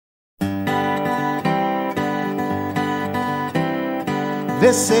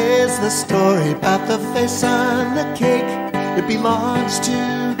This is the story about the face on the cake. It belongs to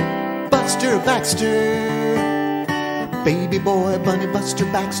Buster Baxter. Baby boy Bunny Buster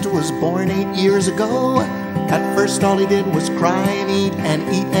Baxter was born 8 years ago. At first all he did was cry and eat and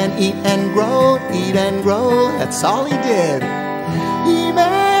eat and eat and grow. Eat and grow, that's all he did. He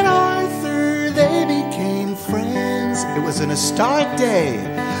met Arthur, they became friends. It was an historic day.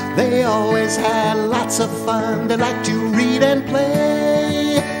 They always had lots of fun. They liked to read and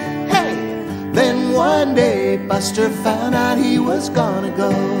play. Hey! Then one day Buster found out he was gonna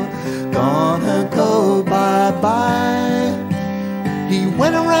go bye-bye. He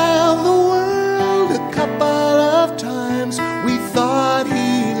went around the world a couple of times. We thought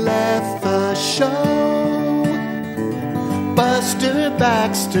he left the show. Buster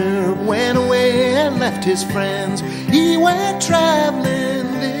Baxter went away and left his friends. He went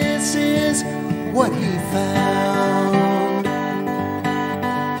traveling, this is what he found.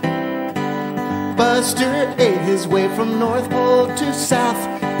 Buster ate his way from North Pole to South.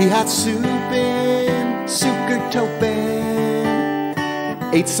 He had soup in Sukertopin,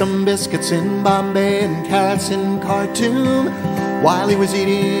 ate some biscuits in Bombay and carrots in Khartoum. While he was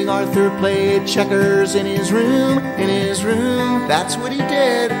eating, Arthur played checkers in his room. That's what he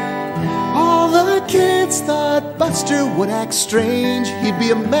did. All the kids thought Buster would act strange. He'd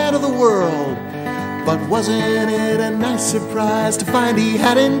be a man of the world. But wasn't it a nice surprise to find he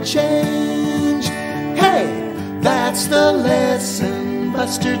hadn't changed? Hey, that's the lesson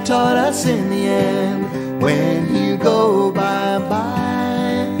Buster taught us in the end. When you go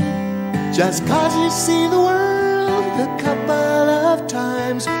bye-bye, just 'cause you see the world a couple of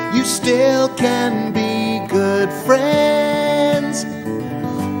times, you still can be good friends.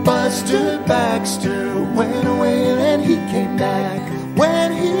 Buster Baxter went away, then he came back.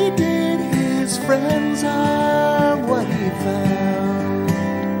 When he did, his friends are what he found.